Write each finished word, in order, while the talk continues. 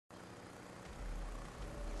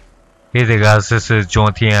Hey there guys, this is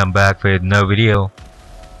John T. I'm back with no video.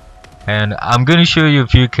 And I'm gonna show you a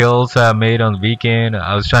few kills I made on the weekend.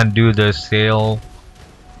 I was trying to do the sale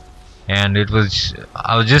and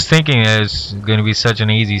I was just thinking it's gonna be such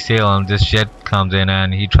an easy sale, and this jet comes in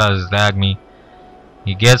and he tries to tag me.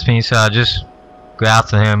 He gets me, so I just go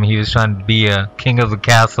after him. He was trying to be a king of the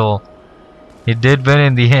castle. He did win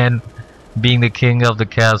in the end, being the king of the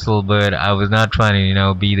castle, but I was not trying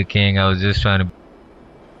to, be the king. I was just trying to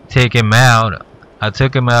take him out. I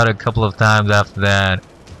took him out a couple of times after that.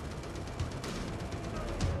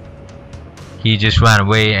 He just ran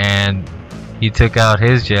away and he took out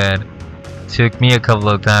his jet. Took me a couple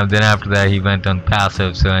of times, then after that he went on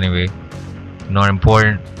passive, so anyway, not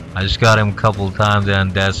important. I just got him a couple of times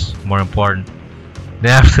and that's more important.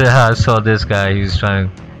 Then after that I saw this guy, he was trying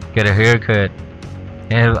to get a haircut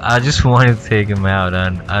and I just wanted to take him out,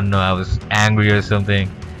 and I don't know, I was angry or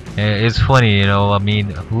something. And it's funny, I mean,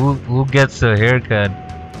 who gets a haircut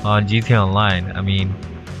on GTA Online? I mean,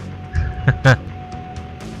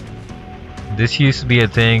 this used to be a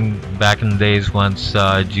thing back in the days once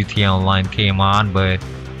GTA Online came on, but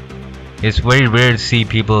it's very rare to see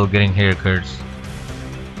people getting haircuts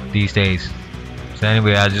these days. So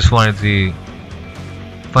anyway, I just wanted to.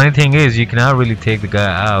 Funny thing is, you cannot really take the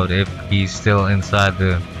guy out if he's still inside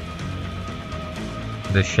the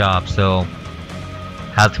shop, so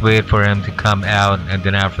had to wait for him to come out, and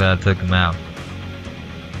then after that I took him out.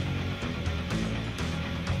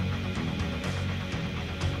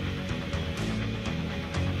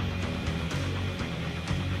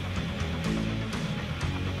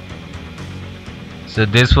 So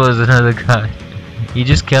this was another guy. He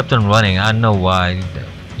just kept on running. I don't know why.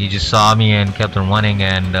 He just saw me and kept on running,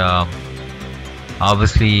 and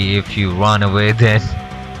obviously if you run away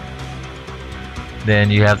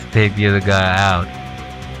then you have to take the other guy out.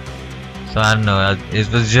 So I don't know, it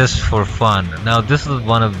was just for fun. Now this is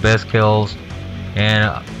one of the best kills,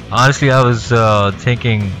 and honestly I was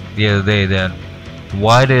thinking the other day that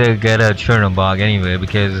why did I get a Chernobog anyway,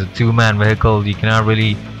 because it's a two-man vehicle, you cannot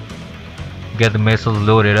really get the missiles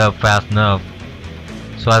loaded up fast enough.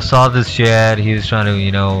 So I saw this jet, he was trying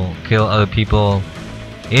to kill other people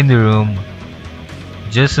in the room.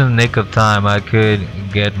 Just in the nick of time I could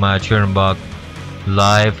get my Chernobog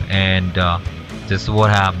live, and this is what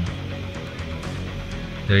happened.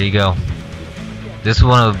 There you go. This is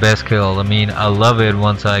one of the best kills. I mean, I love it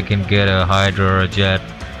once I can get a Hydra or a jet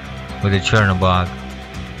with a Chernobog.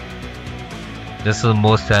 This is the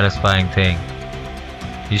most satisfying thing.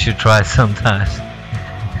 You should try sometimes.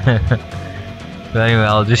 So anyway,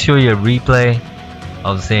 I'll just show you a replay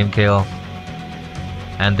of the same kill,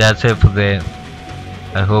 and that's it for today.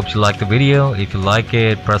 I hope you liked the video. If you like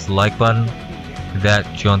it, press the like button. With that,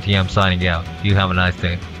 John T. I'm signing out. You have a nice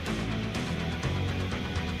day.